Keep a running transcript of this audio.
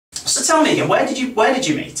So tell me again, where did you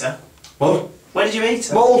meet her? What? Where did you meet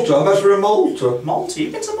her? Malta, I met her in Malta. Malta?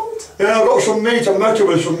 You've been to Malta? Yeah, I got some meat, I met her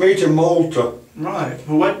with some meat in Malta. Right,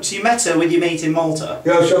 well, so you met her with your meat in Malta?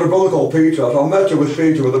 Yeah, she had a brother called Peter, so I met her with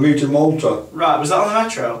Peter with the meat in Malta. Right, was that on the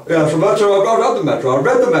metro? Yeah, so I met her, I read the metro, I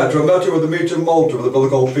met her with the meat in Malta with a brother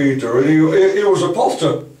called Peter, and he was a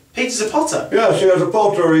potter. Peter's a potter? Yes, he was a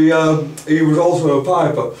potter, he was also a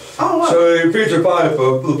piper. Oh, wow. So Peter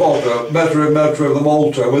Piper, the potter, met her in Metro the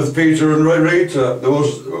Malta with Peter and Rita. There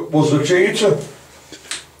was a cheater.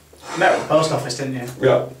 Met at the post office, didn't you?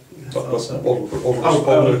 Yeah. It's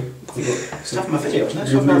half my video, isn't it?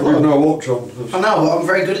 You've no watch on. I know, I'm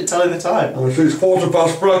very good at telling the time. I see it's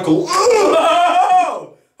 15:15 Freckle.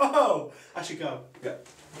 Oh! Oh! I should go. Yeah.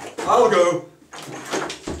 I'll go. I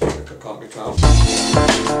can't be found.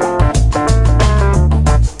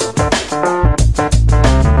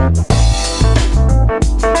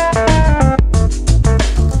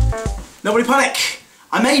 Nobody panic!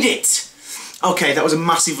 I made it! Okay, that was a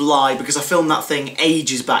massive lie because I filmed that thing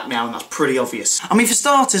ages back now and that's pretty obvious. I mean, for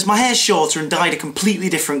starters, my hair's shorter and dyed a completely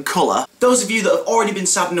different colour. Those of you that have already been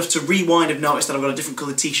sad enough to rewind have noticed that I've got a different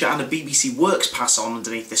coloured t-shirt and a BBC Works pass on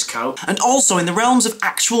underneath this coat. And also, in the realms of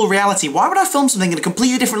actual reality, why would I film something in a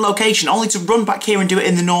completely different location only to run back here and do it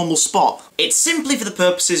in the normal spot? It's simply for the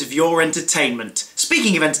purposes of your entertainment.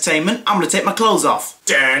 Speaking of entertainment, I'm going to take my clothes off.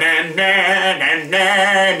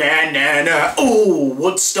 Ooh,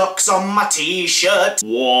 Woodstock's on my t-shirt. Do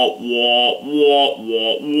you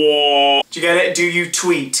get it? Do you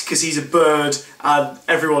tweet? Because he's a bird and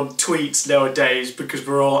everyone tweets nowadays because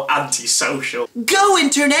we're all antisocial. Go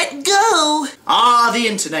internet, go! Ah, the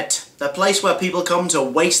internet. The place where people come to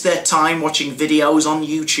waste their time watching videos on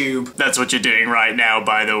YouTube. That's what you're doing right now,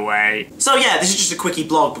 by the way. So yeah, this is just a quickie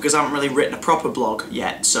blog because I haven't really written a proper blog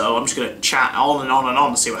yet, so I'm just gonna chat on and on and on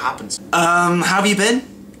and see what happens. How have you been?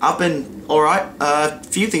 I've been alright. A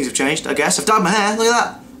few things have changed, I guess. I've dyed my hair, look at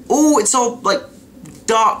that. Oh, it's all like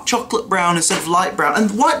dark chocolate brown instead of light brown. And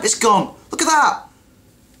the white bit's gone. Look at that.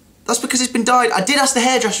 That's because it's been dyed. I did ask the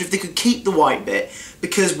hairdresser if they could keep the white bit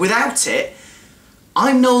because without it,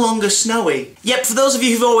 I'm no longer Snowy. Yep, for those of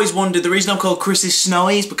you who've always wondered, the reason I'm called Chris is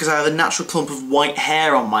Snowy is because I have a natural clump of white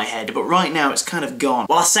hair on my head, but right now it's kind of gone.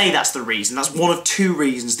 Well, I say that's the reason. That's one of two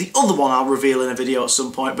reasons. The other one I'll reveal in a video at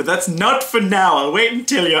some point, but that's not for now. I'll wait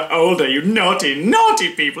until you're older, you naughty,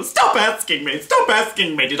 naughty people. Stop asking me. Stop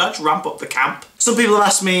asking me. Did I just ramp up the camp? Some people have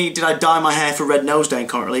asked me, did I dye my hair for Red Nose Day in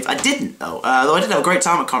Comic Relief? I didn't, though. Though I did have a great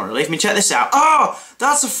time at Comic Relief. I mean, check this out. Oh,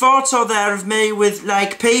 that's a photo there of me with,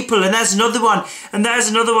 like, people, and there's another one, and there's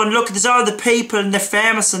another one. Look, there's all the people, and they're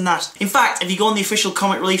famous and that. In fact, if you go on the official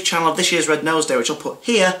Comic Relief channel of this year's Red Nose Day, which I'll put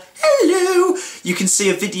here, hello, you can see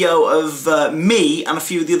a video of me and a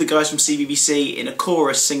few of the other guys from CBBC in a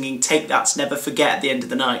chorus singing Take That's Never Forget at the end of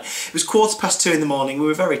the night. It was 2:15 in the morning, we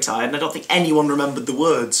were very tired, and I don't think anyone remembered the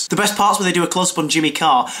words. The best part's where they do a close-up on Jimmy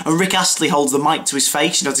Carr, and Rick Astley holds the mic to his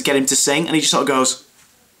face, you know, to get him to sing, and he just sort of goes...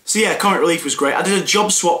 So yeah, Comic Relief was great. I did a job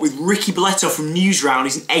swap with Ricky Boletto from Newsround.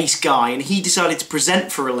 He's an ace guy, and he decided to present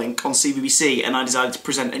for a link on CBBC, and I decided to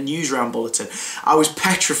present a Newsround bulletin. I was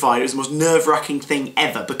petrified. It was the most nerve-wracking thing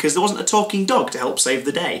ever, because there wasn't a talking dog to help save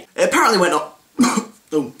the day. It apparently went up...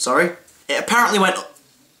 oh, sorry. It apparently went up...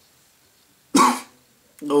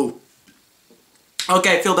 oh.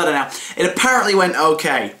 Okay, feel better now. It apparently went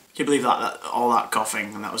okay. Can you believe that all that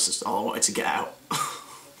coughing, and that was just all I wanted to get out.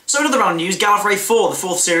 So in other random news, Gallifrey IV, the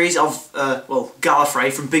fourth series of, well,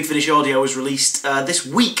 Gallifrey from Big Finish Audio was released this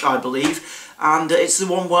week, I believe, and it's the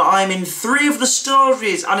one where I'm in 3 of the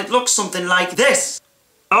stories, and it looks something like this.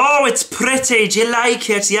 Oh, it's pretty. Do you like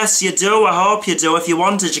it? Yes, you do. I hope you do. If you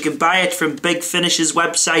want it, you can buy it from Big Finish's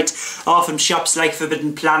website or from shops like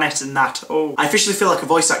Forbidden Planet and that. Oh, I officially feel like a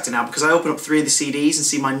voice actor now because I open up 3 of the CDs and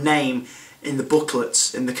see my name in the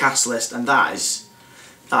booklets, in the cast list, and that is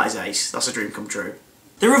ace. That's a dream come true.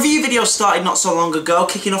 The review video started not so long ago,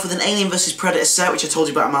 kicking off with an Alien vs Predator set, which I told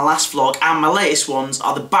you about in my last vlog, and my latest ones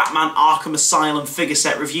are the Batman Arkham Asylum figure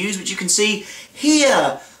set reviews, which you can see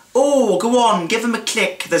here. Oh, go on, give them a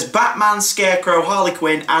click. There's Batman, Scarecrow, Harley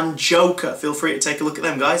Quinn, and Joker. Feel free to take a look at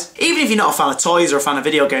them, guys. Even if you're not a fan of toys or a fan of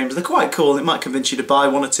video games, they're quite cool. It might convince you to buy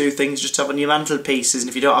 1 or 2 things just to have on your mantelpieces, and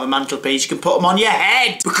if you don't have a mantelpiece, you can put them on your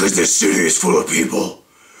head. Because this city is full of people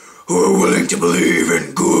who are willing to believe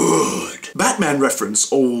in good. Batman reference,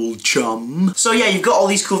 old chum. So yeah, you've got all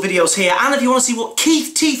these cool videos here, and if you want to see what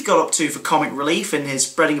Keith Teeth got up to for Comic Relief in his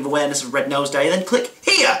spreading of awareness of Red Nose Day, then click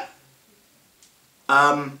here.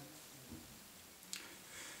 I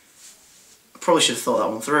probably should have thought that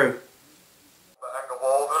one through. Hang of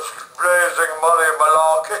all this raising money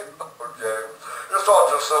malarkey. Oh, James, you're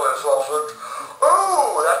such a silly sausage.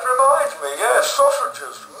 Oh, that reminds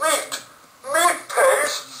Meat! Meat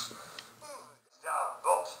paste! Yeah,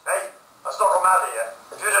 but, hey, that's not come out of here.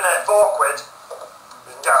 If you donate £4,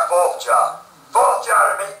 you can get a fourth jar. Fourth jar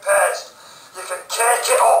of meat paste. You can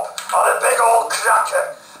cake it up on a big old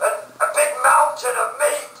cracker and a big mountain of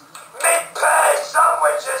meat. Meat paste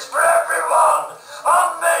sandwiches for everyone.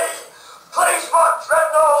 On me. Please watch Red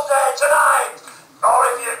Nose Day tonight. Or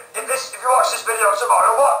if you watch this video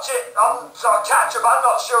tomorrow, watch it on sort of catch up. I'm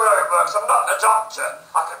not sure how it works. I'm not a doctor.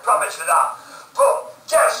 I can promise you that.